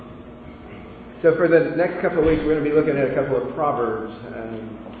So for the next couple of weeks, we're going to be looking at a couple of Proverbs.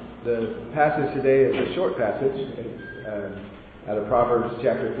 The passage today is a short passage. It's out of Proverbs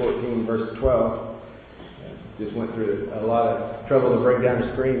chapter 14, verse 12. Just went through a lot of trouble to break down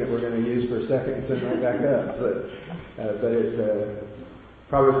a screen that we're going to use for a second and send right back up. But it's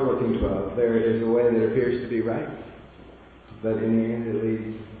Proverbs 14:12. There is a way that appears to be right, but in the end it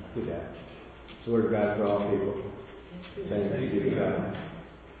leads to death. It's the word of God for all people. Thanks be to God.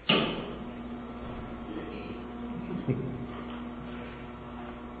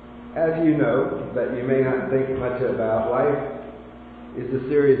 As you know, that you may not think much about, life is a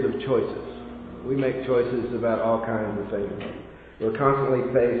series of choices. We make choices about all kinds of things. We're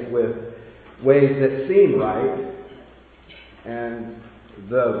constantly faced with ways that seem right and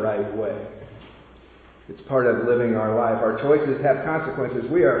the right way. It's part of living our life. Our choices have consequences.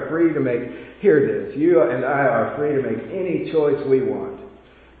 We are free to make, hear this, you and I are free to make any choice we want,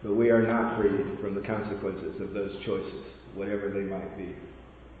 but we are not free from the consequences of those choices, whatever they might be.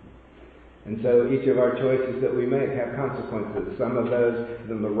 And so each of our choices that we make have consequences. Some of those,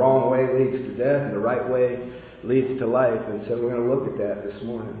 the wrong way leads to death, and the right way leads to life. And so we're going to look at that this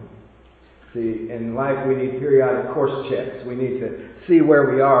morning. See, in life we need periodic course checks. We need to see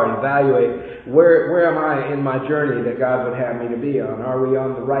where we are and evaluate where am I in my journey that God would have me to be on. Are we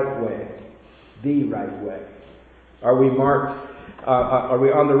on the right way? The right way? Are we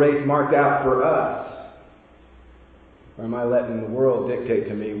on the race marked out for us? Or am I letting the world dictate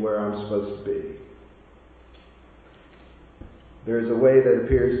to me where I'm supposed to be? There is a way that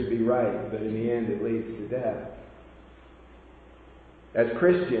appears to be right, but in the end it leads to death. As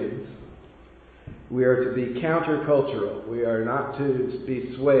Christians, we are to be countercultural. We are not to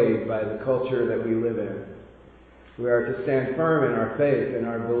be swayed by the culture that we live in. We are to stand firm in our faith and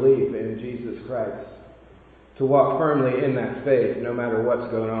our belief in Jesus Christ. To walk firmly in that faith no matter what's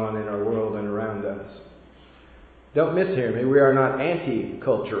going on in our world and around us. Don't mishear me. We are not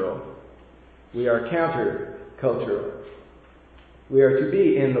anti-cultural. We are counter-cultural. We are to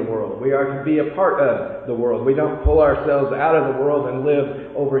be in the world. We are to be a part of the world. We don't pull ourselves out of the world and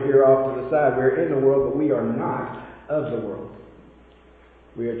live over here off to the side. We're in the world, but we are not of the world.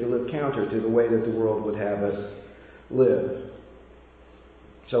 We are to live counter to the way that the world would have us live.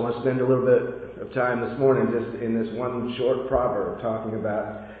 So I want to spend a little bit of time this morning just in this one short proverb talking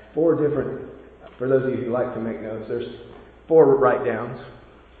about four different. For those of you who like to make notes, there's four write-downs.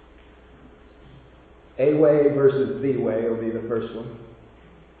 A way versus the way will be the first one.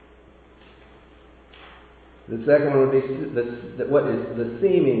 The second one would be what is the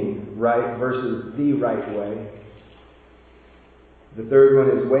seeming right versus the right way. The third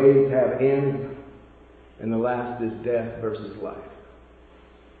one is ways have ends. And the last is death versus life.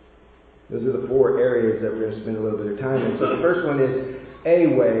 Those are the four areas that we're going to spend a little bit of time in. So the first one is a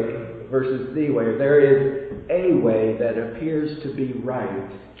way versus the way. There is a way that appears to be right.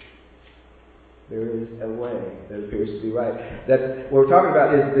 There is a way that appears to be right. What we're talking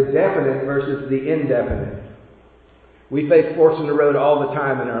about is the definite versus the indefinite. We face forks in the road all the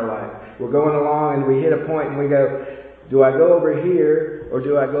time in our life. We're going along and we hit a point and we go, do I go over here or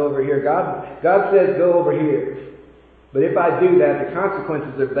do I go over here? God says go over here. But if I do that, the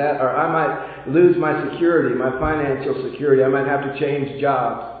consequences of that are I might lose my security, my financial security. I might have to change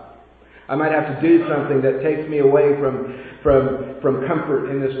jobs. I might have to do something that takes me away from comfort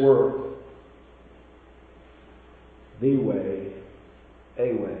in this world. The way,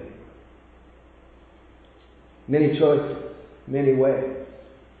 a way. Many choices, many ways.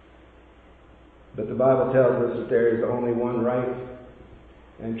 But the Bible tells us that there is only one right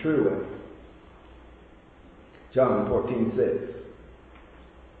and true way. John 14:6.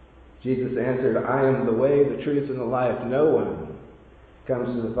 Jesus answered, I am the way, the truth, and the life. No one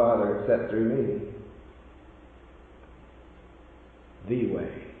comes to the Father except through me. The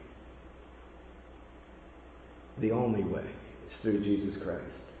way. The only way is through Jesus Christ.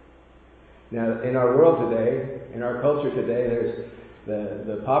 Now, in our world today, in our culture today, there's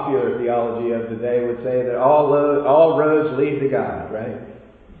the popular theology of the day would say that all roads lead to God, right?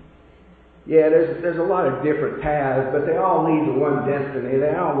 Yeah, there's a lot of different paths, but they all lead to one destiny.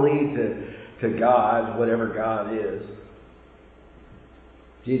 They all lead to God, whatever God is.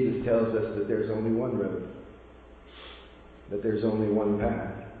 Jesus tells us that there's only one road, that there's only one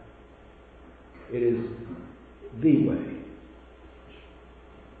path. It is the way.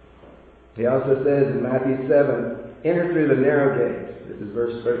 He also says in Matthew 7, enter through the narrow gate. This is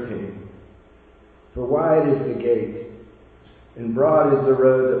verse 13. For wide is the gate, and broad is the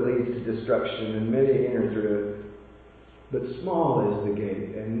road that leads to destruction, and many enter through it. But small is the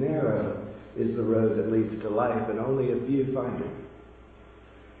gate, and narrow is the road that leads to life, and only a few find it.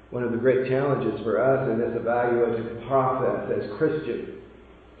 one of the great challenges for us in this evaluative process as Christians.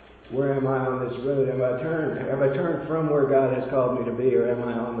 Where am I on this road? Have I turned from where God has called me to be, or am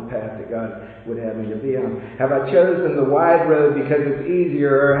I on the path that God would have me to be on? Have I chosen the wide road because it's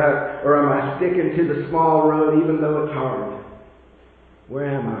easier, or am I sticking to the small road even though it's hard? Where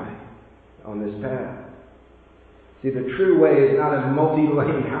am I on this path? See, the true way is not a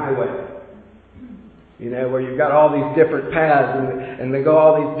multi-lane highway. Where you've got all these different paths and they go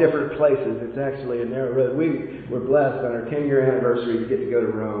all these different places. It's actually a narrow road. We were blessed on our 10-year anniversary to get to go to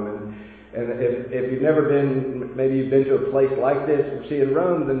Rome. And if you've never been, maybe you've been to a place like this. See, in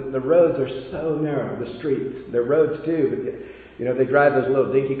Rome, the roads are so narrow. The streets, they're roads too. But, they drive those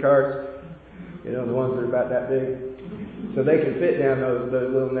little dinky carts. The ones that are about that big. So they can fit down those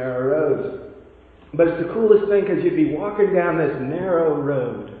little narrow roads. But it's the coolest thing because you'd be walking down this narrow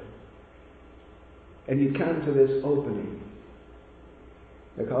road. And you come to this opening.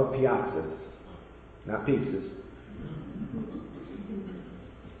 They're called piazzas, not pizzas.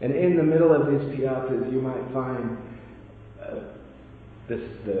 And in the middle of these piazzas, you might find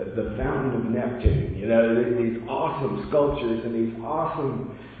the Fountain of Neptune. These awesome sculptures and these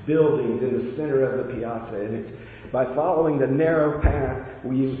awesome buildings in the center of the piazza. And it's by following the narrow path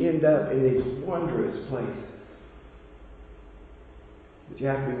where you end up in these wondrous places. But you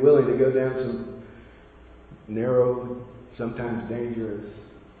have to be willing to go down some narrow, sometimes dangerous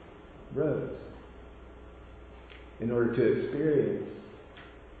roads in order to experience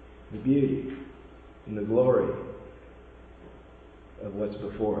the beauty and the glory of what's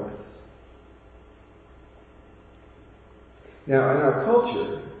before us. Now, in our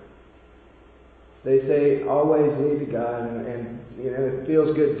culture, they say always lead to God, and it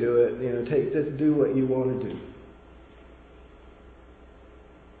feels good, do it. Just do what you want to do.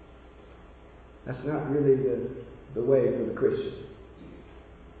 That's not really the way for the Christian.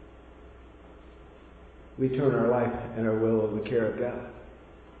 We turn our life and our will over the care of God.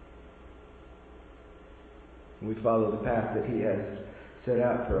 And we follow the path that He has set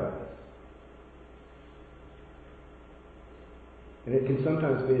out for us. And it can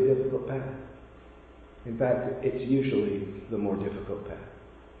sometimes be a difficult path. In fact, it's usually the more difficult path.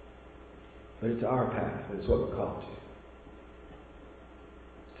 But it's our path, and it's what we're called to.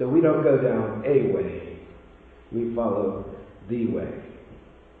 So we don't go down a way. We follow the way.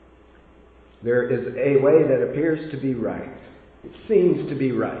 There is a way that appears to be right. It seems to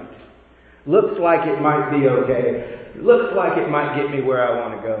be right. Looks like it might be okay. Looks like it might get me where I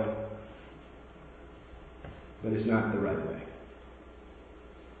want to go. But it's not the right way.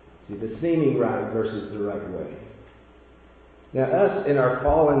 See, the seeming right versus the right way. Now, us in our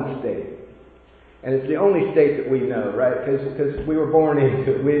fallen state, and it's the only state that we know, right? Because we were born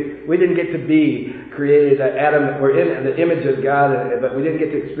into it. We didn't get to be created. Adam, we're in the image of God, but we didn't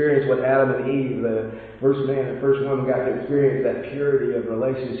get to experience what Adam and Eve, the first man and first woman, got to experience, that purity of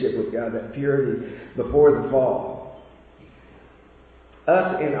relationship with God, that purity before the fall.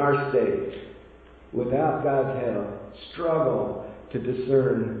 Us in our state, without God's help, struggle to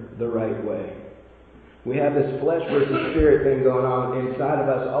discern the right way. We have this flesh versus spirit thing going on inside of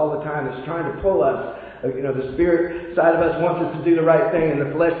us all the time. It's trying to pull us. The spirit side of us wants us to do the right thing, and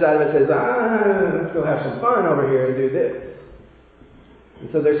the flesh side of us says, let's go have some fun over here and do this. And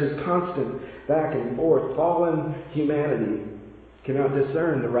so there's this constant back and forth. Fallen humanity cannot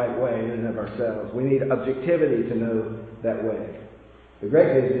discern the right way in and of ourselves. We need objectivity to know that way. The great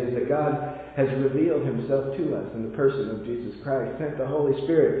news is that God has revealed Himself to us in the person of Jesus Christ, sent the Holy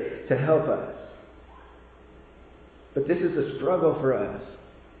Spirit to help us. But this is a struggle for us.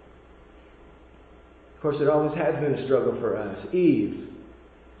 Of course, it always has been a struggle for us. Eve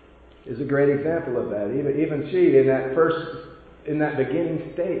is a great example of that. Even she, in that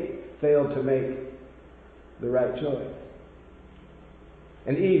beginning state, failed to make the right choice.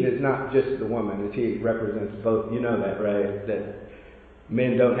 And Eve is not just the woman, and she represents both. You know that, right? That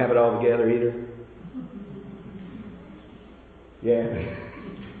men don't have it all together either. Yeah.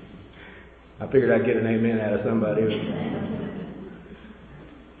 I figured I'd get an amen out of somebody.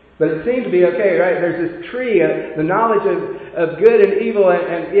 But it seemed to be okay, right? There's this tree, the knowledge of good and evil,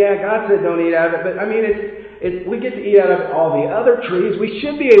 and yeah, God said don't eat out of it. But I mean, we get to eat out of all the other trees. We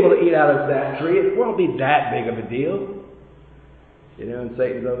should be able to eat out of that tree. It won't be that big of a deal. And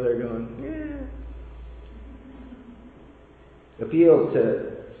Satan's over there going, yeah. Appeal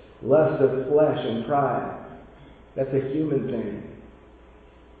to lust of flesh and pride. That's a human thing.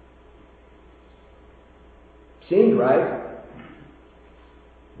 Seemed right.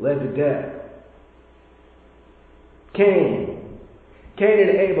 Led to death. Cain and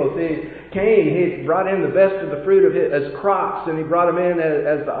Abel. See, Cain, he brought in the best of the fruit of his as crops, and he brought them in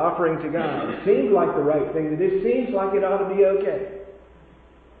as the offering to God. It seemed like the right thing to do. Seems like it ought to be okay.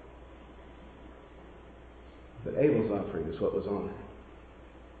 But Abel's offering is what was honored.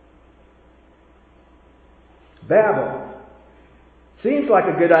 Babel. Seems like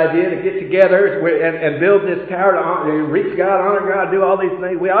a good idea to get together and build this tower to reach God, honor God, do all these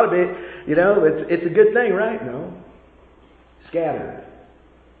things. We ought to be, it's a good thing, right? No. Scattered.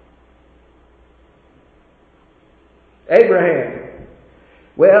 Abraham.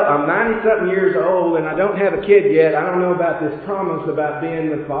 Well, I'm 90-something years old and I don't have a kid yet. I don't know about this promise about being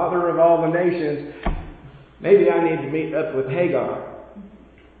the father of all the nations. Maybe I need to meet up with Hagar.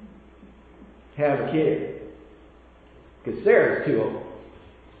 Have a kid. Because Sarah's too old.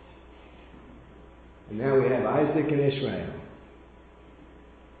 And now we have Isaac and Ishmael,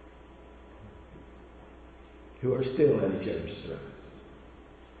 who are still at each other's throats.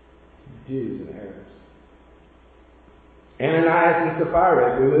 Jews and Arabs. Ananias and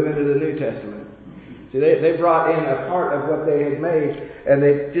Sapphira, as we move into the New Testament. See, they brought in a part of what they had made, and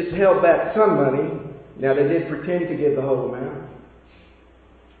they just held back some money. Now, they did pretend to give the whole amount.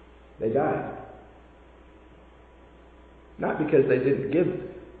 They died. Not because they didn't give it,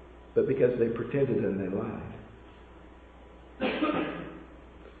 but because they pretended and they lied.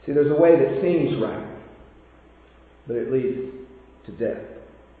 See, there's a way that seems right, but it leads to death.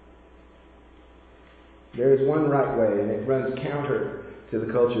 There is one right way, and it runs counter to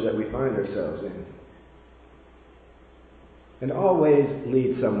the culture that we find ourselves in. And all ways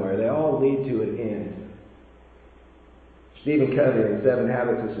lead somewhere. They all lead to an end. Stephen Covey in 7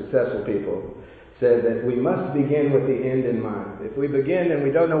 Habits of Successful People said that we must begin with the end in mind. If we begin and we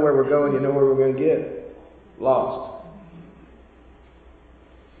don't know where we're going, you know where we're going to get? Lost.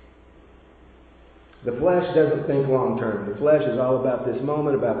 The flesh doesn't think long term. The flesh is all about this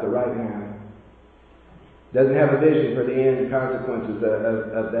moment, about the right now. Doesn't have a vision for the end and consequences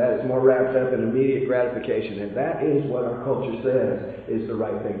of that. It's more wrapped up in immediate gratification. And that is what our culture says is the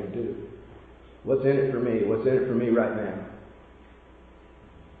right thing to do. What's in it for me? What's in it for me right now?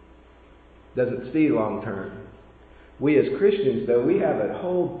 Doesn't see long term. We as Christians, though, we have a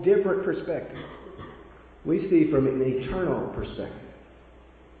whole different perspective. We see from an eternal perspective.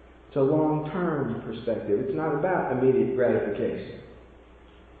 It's a long-term perspective. It's not about immediate gratification.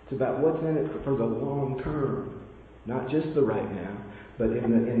 It's about what's in it for the long term. Not just the right now, but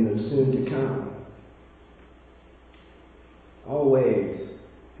in the soon to come. All ways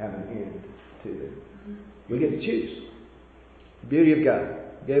have an end to them. We get to choose. The beauty of God.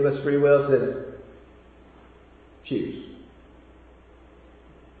 Gave us free will, said, choose.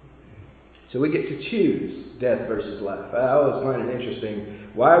 So we get to choose death versus life. I always find it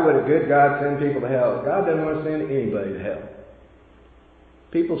interesting. Why would a good God send people to hell? God doesn't want to send anybody to hell.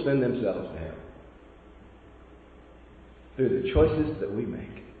 People send themselves to hell. Through the choices that we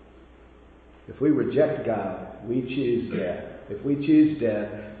make. If we reject God, we choose death. If we choose death,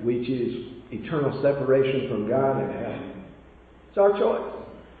 we choose eternal separation from God and hell. It's our choice.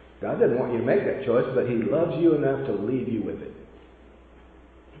 God doesn't want you to make that choice, but He loves you enough to leave you with it.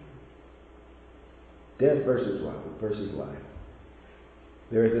 Death versus life.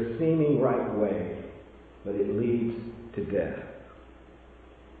 There is a seeming right way, but it leads to death.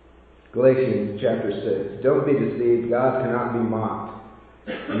 Galatians chapter 6. Don't be deceived. God cannot be mocked.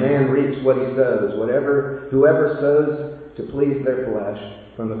 A man reaps what he sows. Whoever sows to please their flesh,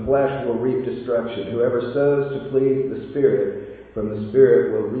 from the flesh will reap destruction. Whoever sows to please the Spirit, from the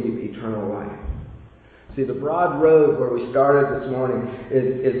Spirit will reap eternal life. See, the broad road where we started this morning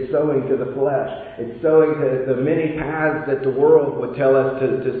is sowing to the flesh. It's sowing to the many paths that the world would tell us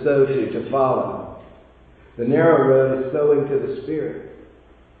to sow to follow. The narrow road is sowing to the Spirit.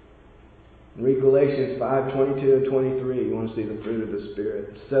 Read Galatians 5:22 and 23. You want to see the fruit of the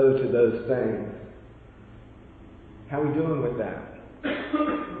Spirit. Sow to those things. How are we doing with that?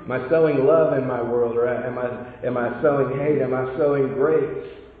 Am I sowing love in my world, or am I sowing hate? Am I sowing grace?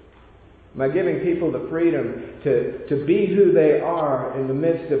 Am I giving people the freedom to be who they are in the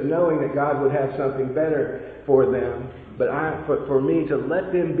midst of knowing that God would have something better for them? But for me to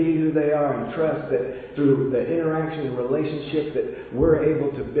let them be who they are and trust that through the interaction and relationship that we're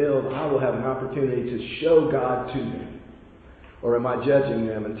able to build, I will have an opportunity to show God to them. Or am I judging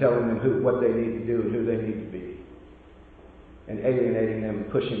them and telling them what they need to do and who they need to be? And alienating them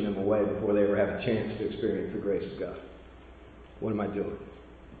and pushing them away before they ever have a chance to experience the grace of God. What am I doing?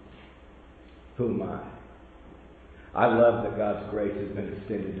 Who am I? I love that God's grace has been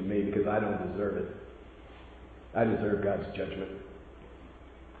extended to me because I don't deserve it. I deserve God's judgment.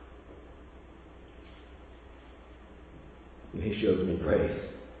 And He shows me grace.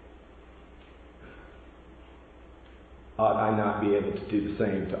 ought I not be able to do the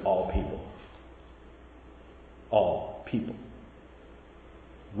same to all people? All people.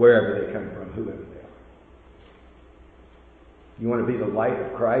 Wherever they come from, whoever they are. You want to be the light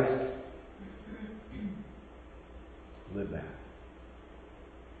of Christ? Live that.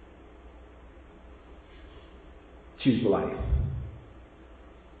 Choose life.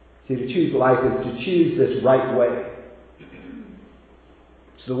 See, to choose life is to choose this right way.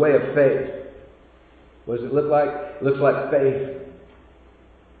 It's the way of faith. What does it look like? It looks like faith.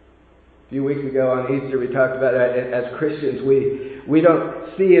 A few weeks ago on Easter we talked about as Christians we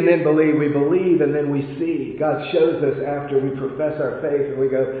don't see and then believe. We believe and then we see. God shows us after we profess our faith and we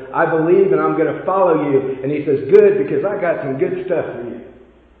go, I believe and I'm going to follow you. And He says, good, because I got some good stuff for you.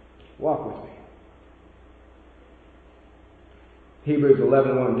 Walk with me. Hebrews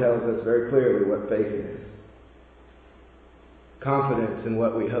 11:1 tells us very clearly what faith is. Confidence in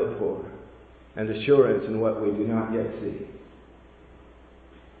what we hope for and assurance in what we do not yet see.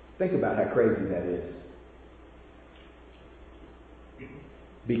 Think about how crazy that is.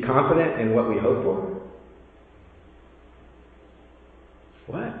 Be confident in what we hope for.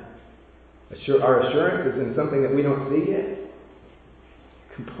 What? Our assurance is in something that we don't see yet?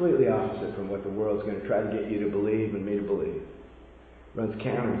 Completely opposite from what the world's going to try to get you to believe and me to believe. Runs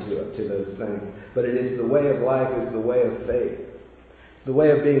counter to those things. But it is the way of life, is the way of faith. The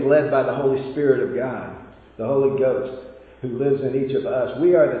way of being led by the Holy Spirit of God, the Holy Ghost, who lives in each of us.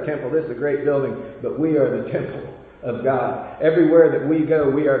 We are the temple. This is a great building, but we are the temple of God. Everywhere that we go,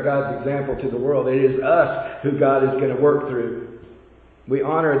 we are God's example to the world. It is us who God is going to work through. We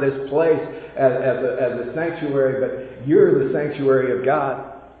honor this place as a sanctuary, but you're the sanctuary of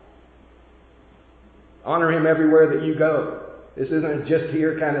God. Honor Him everywhere that you go. This isn't a just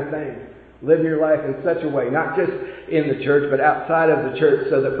here kind of thing. Live your life in such a way, not just in the church, but outside of the church,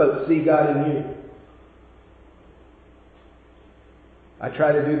 so that folks see God in you. I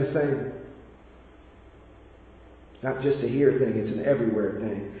try to do the same. It's not just a here thing, it's an everywhere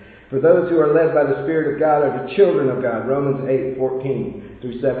thing. For those who are led by the Spirit of God are the children of God. Romans 8:14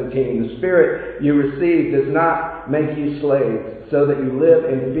 through 17. The Spirit you receive does not make you slaves, so that you live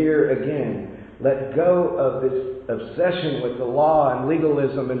in fear again. Let go of this obsession with the law and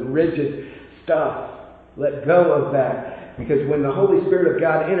legalism and rigid stuff. Let go of that. Because when the Holy Spirit of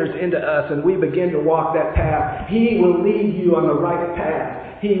God enters into us and we begin to walk that path, He will lead you on the right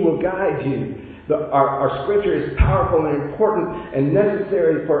path. He will guide you. Our Scripture is powerful and important and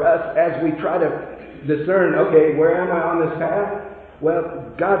necessary for us as we try to discern, okay, where am I on this path?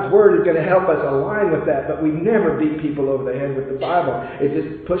 Well, God's Word is going to help us align with that, but we never beat people over the head with the Bible. It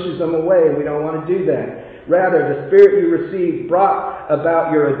just pushes them away, and we don't want to do that. Rather, the Spirit you received brought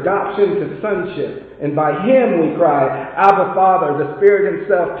about your adoption to sonship. And by Him we cry, Abba, Father. The Spirit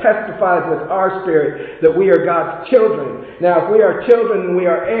Himself testifies with our spirit that we are God's children. Now, if we are children, we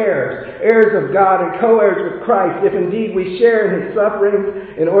are heirs, heirs of God and co-heirs with Christ, if indeed we share in His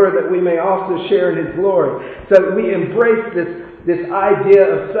sufferings, in order that we may also share in His glory. So we embrace this idea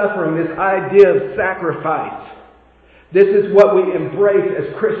of suffering, this idea of sacrifice. This is what we embrace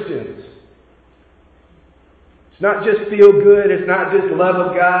as Christians. It's not just feel good. It's not just love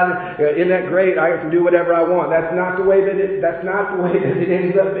of God. Isn't that great? I can do whatever I want. That's not the way that it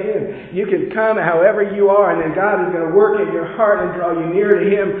ends up being. You can come however you are, and then God is going to work in your heart and draw you near to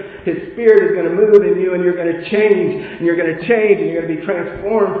Him. His Spirit is going to move in you, and you're going to change, and you're going to change, and you're going to be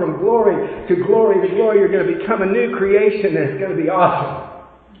transformed from glory to glory to glory. You're going to become a new creation, and it's going to be awesome.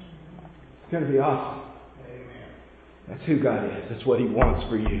 It's going to be awesome. Amen. That's who God is. That's what He wants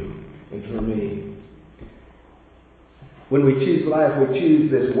for you and for me. When we choose life, we choose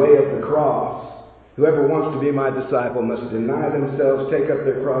this way of the cross. Whoever wants to be my disciple must deny themselves, take up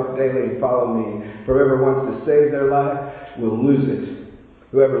their cross daily, and follow me. For whoever wants to save their life will lose it.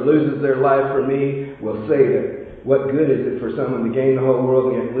 Whoever loses their life for me will save it. What good is it for someone to gain the whole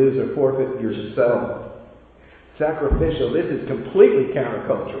world and yet lose or forfeit yourself? Sacrificial. This is completely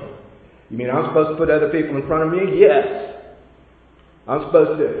countercultural. You mean I'm supposed to put other people in front of me? Yes. I'm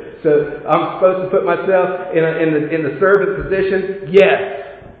supposed to put myself in the servant position? Yes.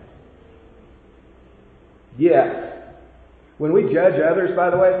 Yes. When we judge others, by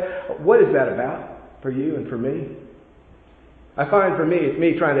the way, what is that about for you and for me? I find for me, it's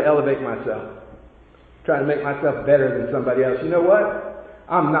me trying to elevate myself. Trying to make myself better than somebody else. You know what?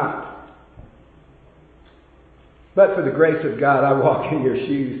 I'm not. But for the grace of God, I walk in your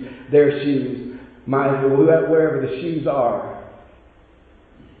shoes, their shoes, wherever the shoes are.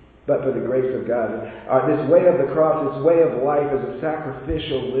 But for the grace of God. This way of the cross, this way of life is a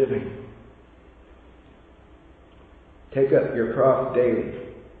sacrificial living. Take up your cross daily.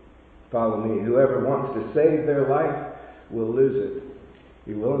 Follow me. Whoever wants to save their life will lose it.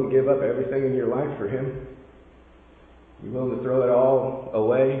 You willing to give up everything in your life for Him? You willing to throw it all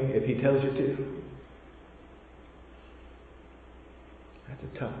away if He tells you to? That's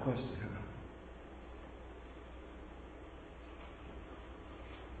a tough question, huh?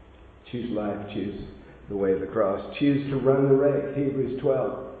 Choose life, choose the way of the cross. Choose to run the race. Hebrews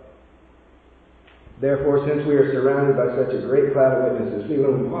 12. Therefore, since we are surrounded by such a great cloud of witnesses, see,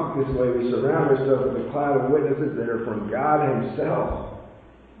 when we walk this way, we surround ourselves with a cloud of witnesses that are from God Himself.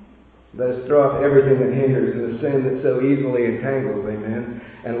 Let us throw off everything that hinders and the sin that so easily entangles, amen.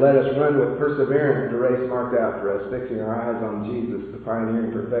 And let us run with perseverance the race marked out for us, fixing our eyes on Jesus, the pioneer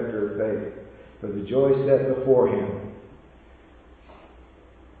and perfecter of faith. For the joy set before Him.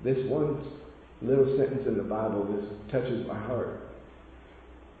 This one little sentence in the Bible just touches my heart.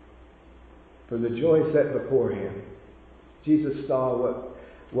 For the joy set before Him. Jesus saw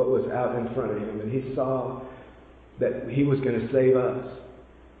what was out in front of Him, and He saw that He was going to save us.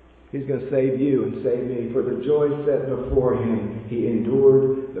 He's going to save you and save me. For the joy set before Him, He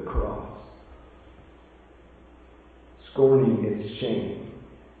endured the cross, scorning its shame.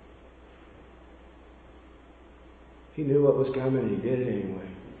 He knew what was coming, and He did it anyway.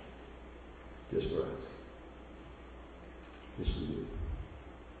 Just for us. Just for you.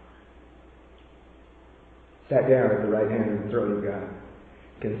 Sat down at the right hand of the throne of God.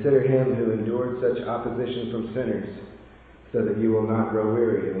 Consider Him who endured such opposition from sinners, so that you will not grow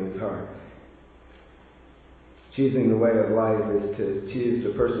weary in His heart. Choosing the way of life is to choose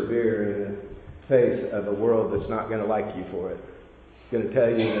to persevere in the face of a world that's not going to like you for it. It's going to tell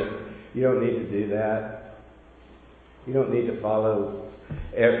you that you don't need to do that. You don't need to follow,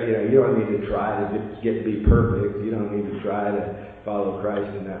 you don't need to try to get to be perfect. You don't need to try to follow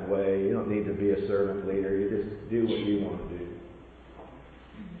Christ in that way. You don't need to be a servant leader. You just do what you want to do.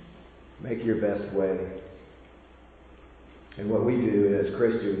 Make your best way. And what we do as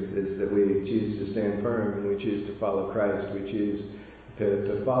Christians is that we choose to stand firm and we choose to follow Christ. We choose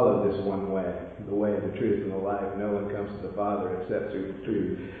to follow this one way, the way of the truth and the life. No one comes to the Father except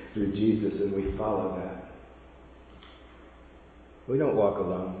through Jesus, and we follow that. We don't walk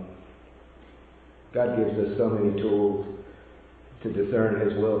alone. God gives us so many tools to discern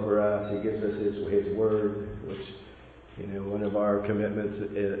His will for us. He gives us His Word, which, one of our commitments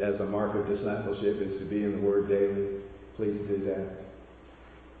as a mark of discipleship is to be in the Word daily. Please do that.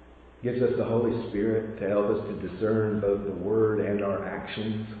 Gives us the Holy Spirit to help us to discern both the Word and our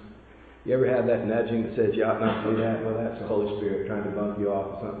actions. You ever have that nudging that says you ought not to do that? Well, that's the Holy Spirit trying to bump you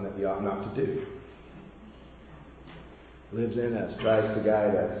off of something that you ought not to do. Lives in us, tries to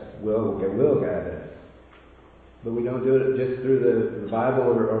guide us, will guide us. But we don't do it just through the Bible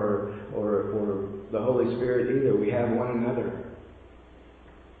or the Holy Spirit either. We have one another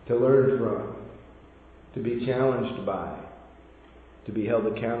to learn from, to be challenged by, to be held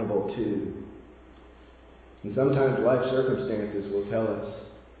accountable to. And sometimes life circumstances will tell us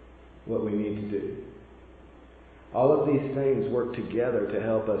what we need to do. All of these things work together to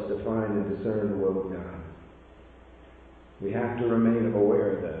help us to find and discern the will of God. We have to remain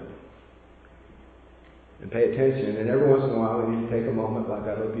aware, though, and pay attention. And every once in a while we need to take a moment, like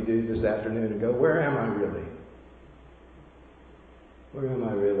I hope you do this afternoon, and go, where am I really? Where am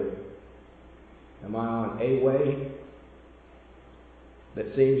I really? Am I on a way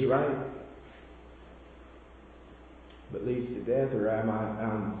that seems right but leads to death, or am I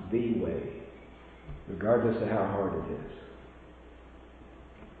on the way, regardless of how hard it is?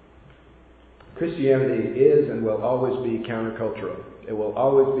 Christianity is and will always be countercultural. It will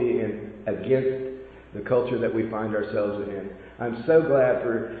always be against the culture that we find ourselves in. I'm so glad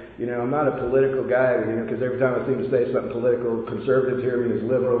for, I'm not a political guy, because every time I seem to say something political, conservatives hear me as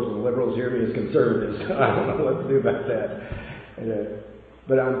liberals, and liberals hear me as conservatives. I don't know what to do about that.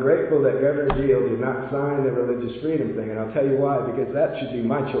 But I'm grateful that Governor Deal did not sign the religious freedom thing, and I'll tell you why. Because that should be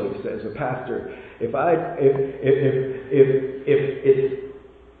my choice as a pastor. If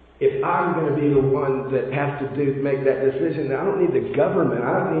I'm going to be the one that has to make that decision, I don't need the government.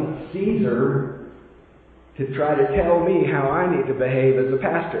 I don't need Caesar to try to tell me how I need to behave as a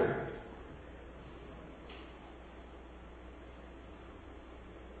pastor.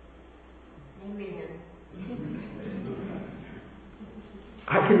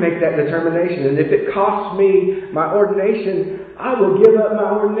 I can make that determination, and if it costs me my ordination, I will give up my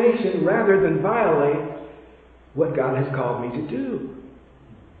ordination rather than violate what God has called me to do.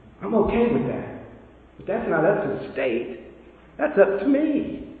 I'm okay with that. But that's not up to the state. That's up to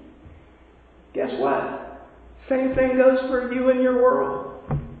me. Guess what? Same thing goes for you and your world.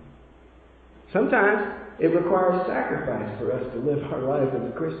 Sometimes it requires sacrifice for us to live our life as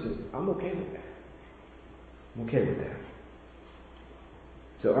a Christian. I'm okay with that. I'm okay with that.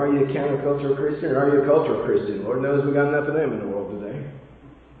 So are you a countercultural Christian or are you a cultural Christian? Lord knows we got enough of them in the world today.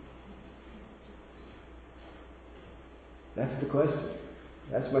 That's the question.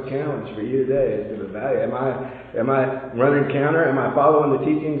 That's my challenge for you today, is to evaluate. Am I running counter? Am I following the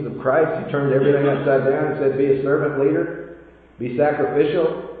teachings of Christ? He turned everything upside down and said, be a servant leader. Be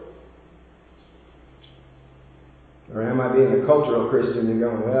sacrificial. Or am I being a cultural Christian and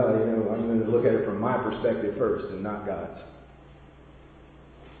going, well, I'm going to look at it from my perspective first and not God's?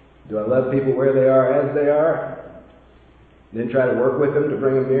 Do I love people where they are as they are? Then try to work with them to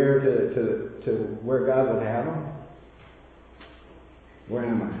bring them nearer to where God would have them? Where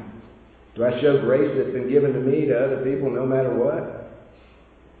am I? Do I show grace that's been given to me to other people no matter what?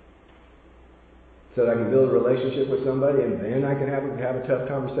 So that I can build a relationship with somebody and then I can have a tough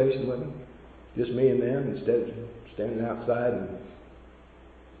conversation with them? Just me and them instead of standing outside and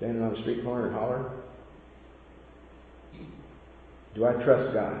standing on the street corner and hollering? Do I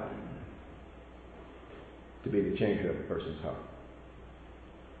trust God to be the changer of a person's heart?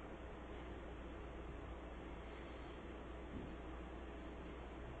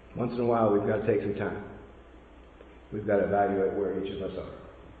 Once in a while, we've got to take some time. We've got to evaluate where each of us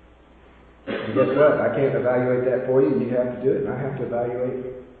are. And guess what? I can't evaluate that for you. You have to do it, and I have to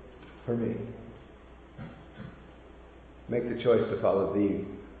evaluate for me. Make the choice to follow the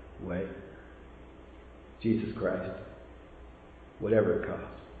way. Jesus Christ. Whatever it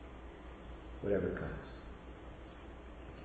costs. Whatever it costs.